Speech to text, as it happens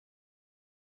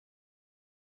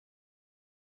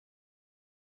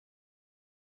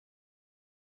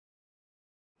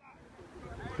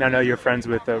Now, I know you're friends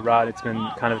with Rod. It's been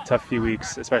kind of a tough few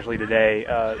weeks, especially today.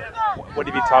 What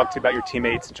have you talked to about your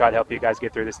teammates and try to help you guys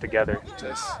get through this together?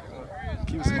 Just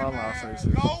keep a smile on our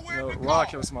faces. Rod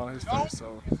kept a smile on his face,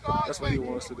 so that's what he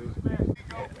wants to do.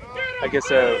 I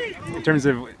guess in terms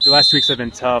of the last 2 weeks have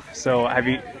been tough. So have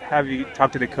you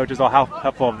talked to the coaches? All how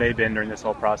helpful have they been during this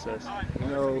whole process?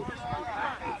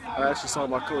 I actually saw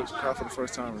my coach cry for the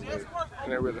first time today,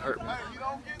 and that really hurt me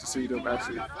to see them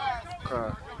actually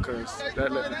cry, because that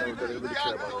let me know that they really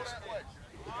care about us.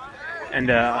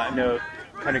 And I know,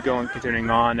 kind of continuing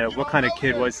on, what kind of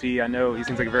kid was he? I know he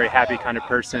seems like a very happy kind of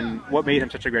person. What made him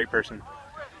such a great person?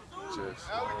 Just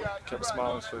kept a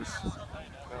smile on his face.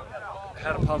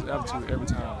 Had a positive attitude every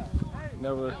time.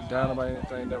 Never down about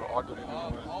anything, never argued with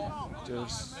anyone.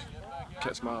 Just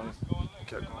kept smiling,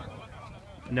 kept going.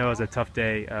 I know it was a tough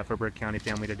day for Burke County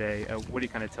family today. What do you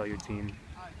kind of tell your team?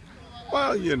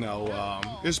 Well,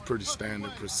 it's pretty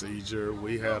standard procedure.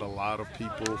 We had a lot of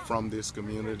people from this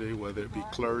community, whether it be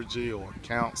clergy or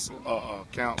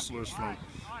counselors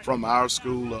from our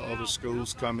school or other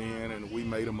schools, come in, and we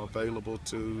made them available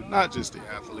to not just the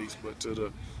athletes but to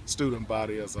the student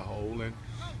body as a whole. And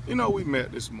we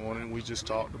met this morning. We just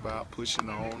talked about pushing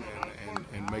on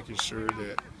and making sure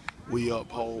that we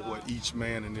uphold what each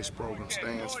man in this program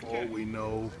stands for. We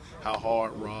know how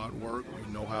hard Rod worked.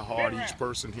 We know how hard each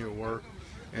person here worked.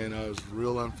 And it was a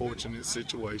real unfortunate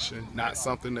situation, not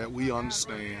something that we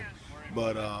understand,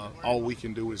 but all we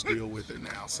can do is deal with it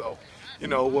now. So,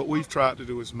 what we've tried to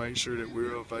do is make sure that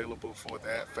we're available for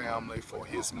that family, for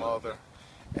his mother.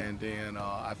 And then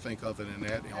I think other than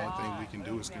that, the only thing we can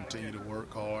do is continue to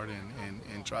work hard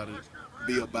and try to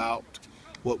be about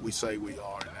what we say we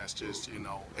are, and that's just,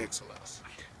 excellence.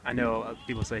 I know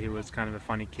people say he was kind of a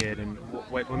funny kid, and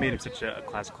what made him such a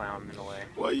class clown in a way?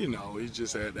 Well, he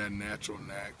just had that natural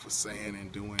knack for saying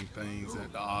and doing things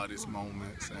at the oddest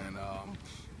moments, and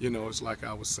it's like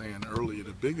I was saying earlier,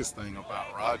 the biggest thing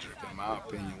about Roderick, in my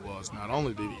opinion, was not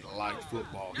only did he like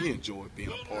football, he enjoyed being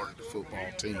a part of the football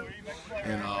team.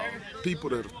 And people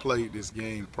that have played this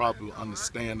game probably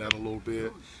understand that a little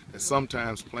bit, that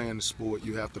sometimes playing the sport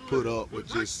you have to put up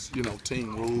with just,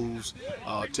 team rules,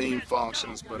 team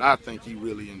functions, but I think he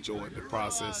really enjoyed the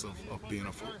process of being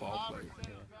a football player.